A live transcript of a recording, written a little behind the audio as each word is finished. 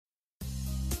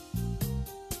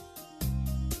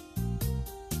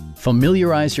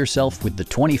Familiarize yourself with the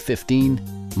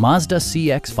 2015 Mazda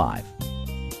CX-5.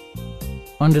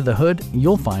 Under the hood,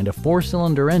 you'll find a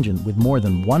 4-cylinder engine with more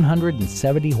than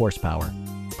 170 horsepower,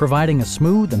 providing a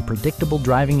smooth and predictable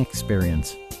driving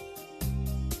experience.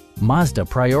 Mazda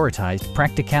prioritized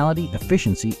practicality,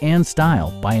 efficiency, and style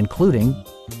by including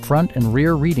front and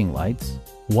rear reading lights,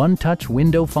 one-touch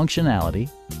window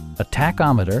functionality, a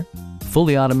tachometer,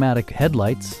 fully automatic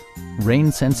headlights,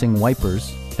 rain-sensing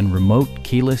wipers, and remote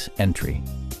keyless entry.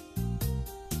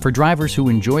 For drivers who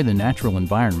enjoy the natural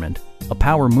environment, a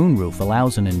power moonroof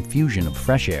allows an infusion of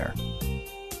fresh air.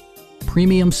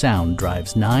 Premium sound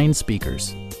drives 9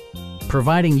 speakers,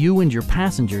 providing you and your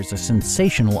passengers a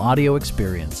sensational audio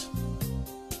experience.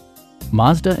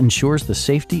 Mazda ensures the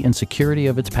safety and security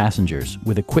of its passengers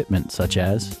with equipment such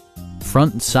as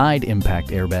front and side impact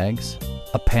airbags,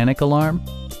 a panic alarm,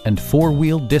 and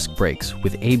 4-wheel disc brakes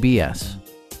with ABS.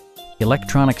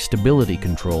 Electronic stability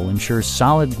control ensures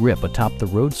solid grip atop the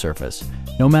road surface,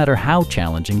 no matter how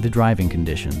challenging the driving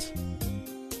conditions.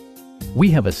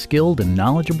 We have a skilled and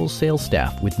knowledgeable sales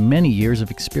staff with many years of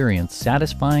experience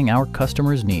satisfying our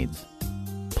customers' needs.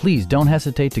 Please don't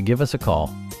hesitate to give us a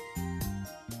call.